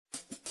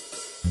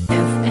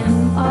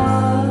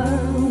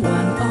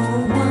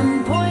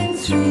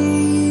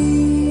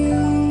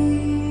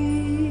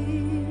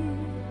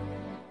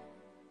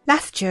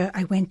year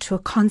I went to a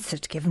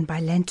concert given by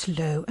Lent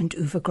Lowe and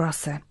Uwe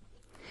Grosser.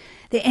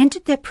 They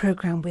ended their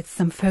programme with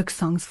some folk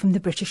songs from the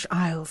British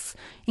Isles,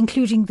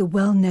 including the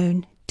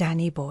well-known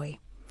Danny Boy.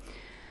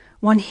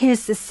 One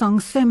hears this song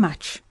so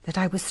much that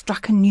I was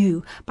struck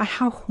anew by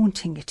how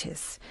haunting it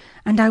is,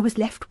 and I was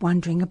left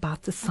wondering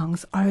about the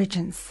song's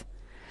origins.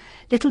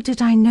 Little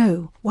did I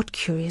know what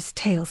curious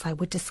tales I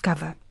would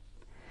discover.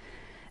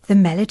 The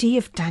melody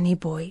of Danny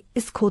Boy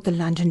is called the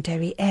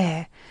Londonderry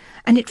Air,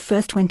 and it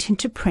first went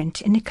into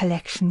print in a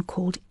collection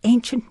called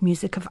Ancient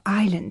Music of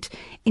Ireland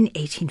in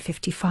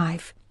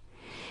 1855.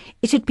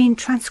 It had been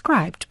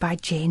transcribed by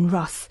Jane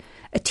Ross,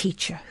 a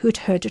teacher who had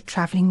heard a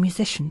travelling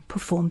musician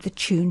perform the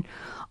tune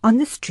on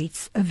the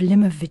streets of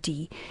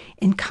Limavady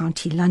in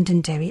County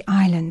Londonderry,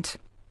 Ireland.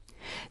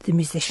 The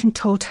musician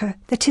told her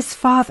that his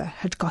father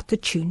had got the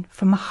tune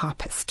from a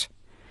harpist.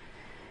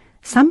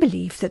 Some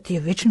believe that the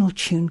original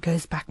tune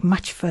goes back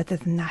much further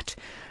than that,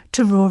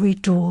 to Rory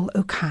Dole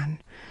O'Kane,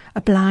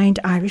 a blind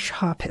Irish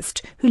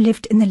harpist who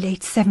lived in the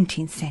late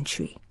 17th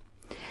century.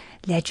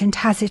 Legend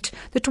has it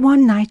that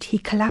one night he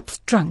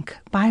collapsed drunk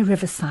by a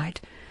riverside,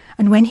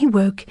 and when he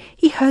woke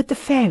he heard the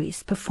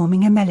fairies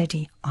performing a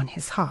melody on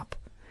his harp.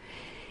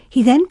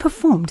 He then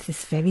performed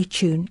this very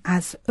tune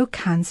as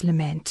O'Kane's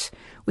Lament,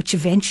 which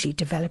eventually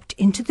developed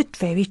into the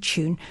very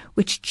tune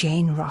which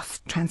Jane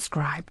Ross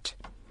transcribed.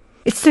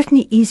 It's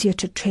certainly easier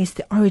to trace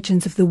the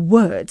origins of the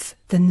words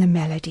than the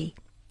melody.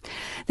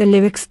 The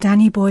lyrics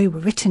Danny Boy were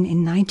written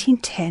in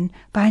 1910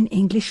 by an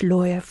English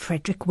lawyer,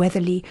 Frederick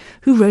Weatherly,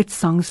 who wrote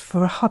songs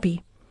for a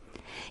hobby.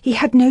 He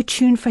had no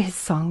tune for his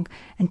song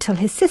until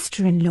his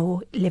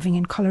sister-in-law, living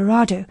in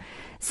Colorado,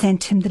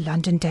 sent him the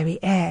Londonderry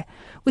Air,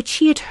 which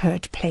he had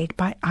heard played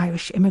by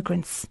Irish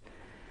immigrants.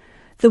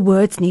 The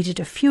words needed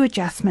a few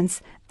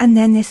adjustments, and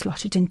then they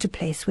slotted into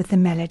place with the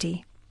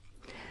melody.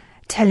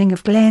 Telling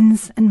of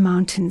glens and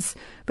mountains,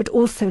 but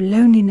also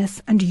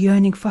loneliness and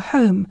yearning for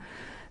home,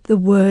 the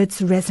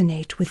words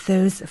resonate with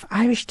those of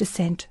Irish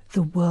descent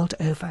the world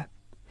over.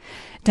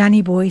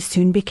 Danny Boy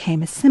soon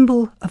became a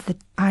symbol of the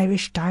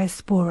Irish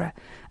diaspora,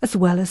 as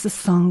well as a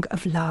song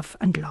of love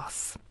and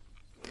loss.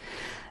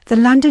 The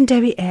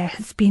Londonderry Air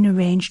has been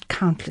arranged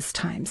countless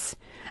times,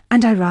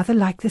 and I rather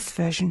like this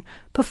version,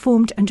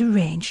 performed and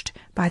arranged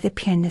by the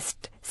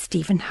pianist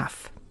Stephen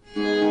Huff.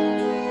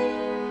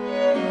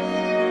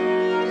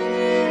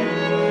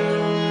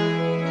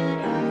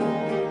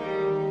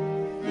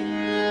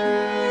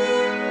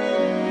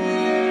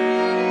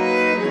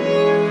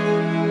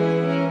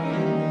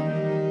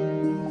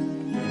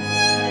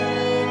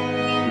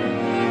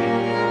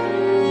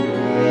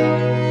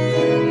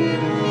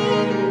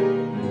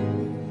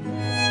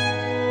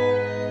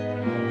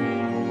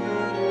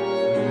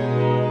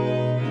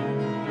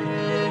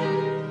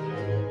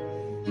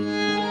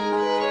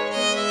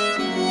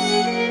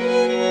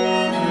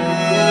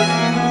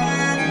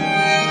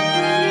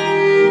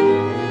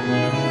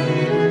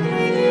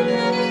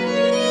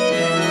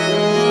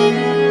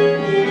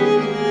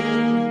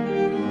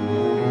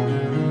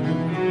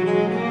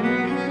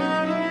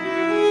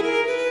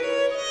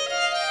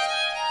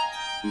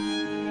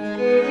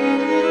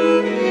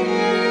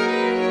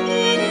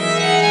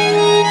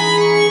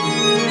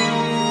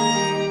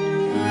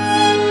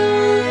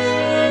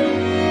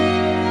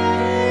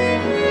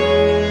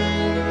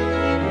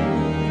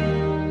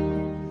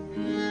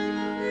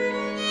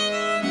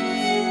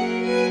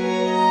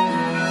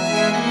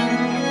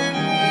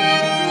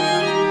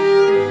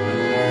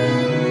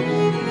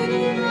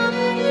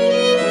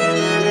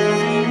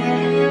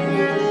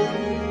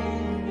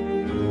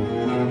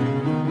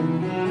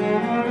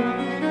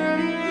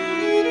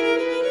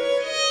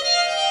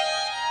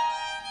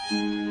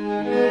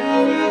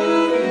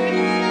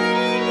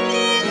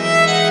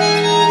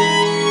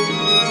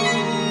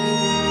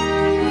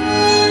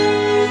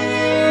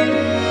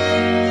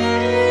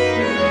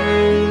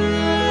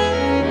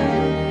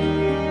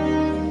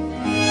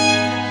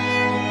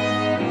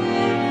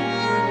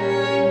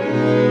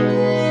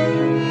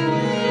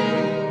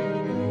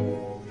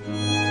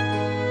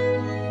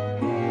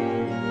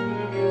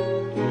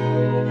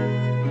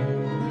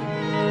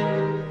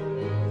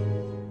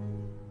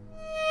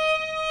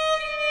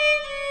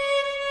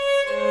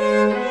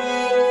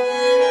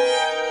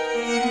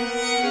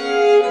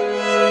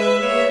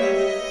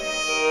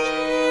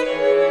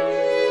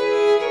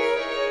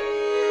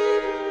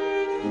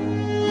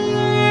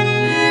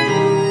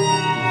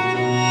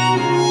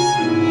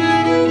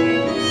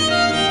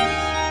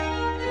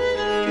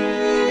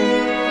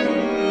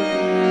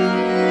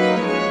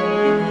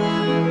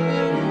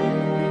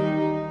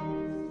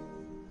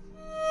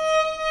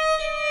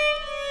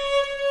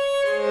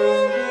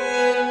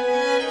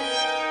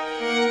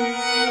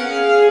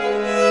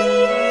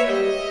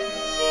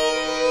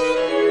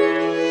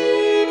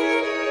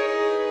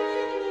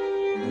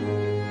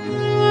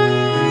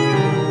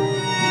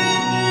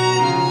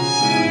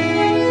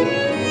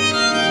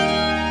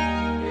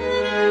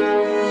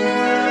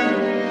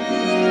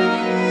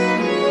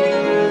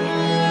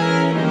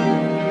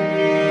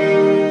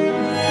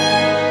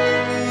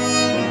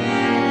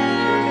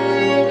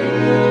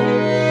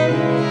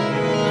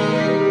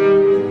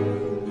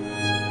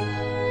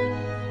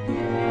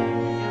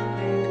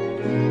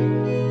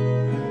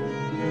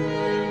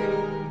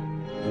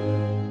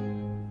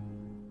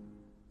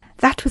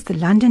 the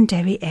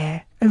Londonderry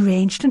air,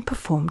 arranged and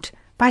performed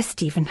by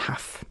Stephen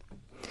Huff.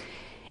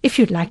 If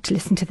you'd like to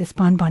listen to this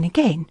bonbon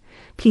again,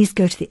 please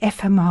go to the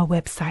FMR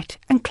website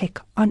and click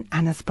on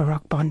Anna's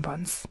Baroque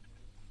Bonbons.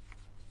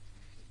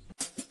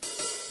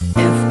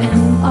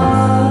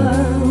 FMR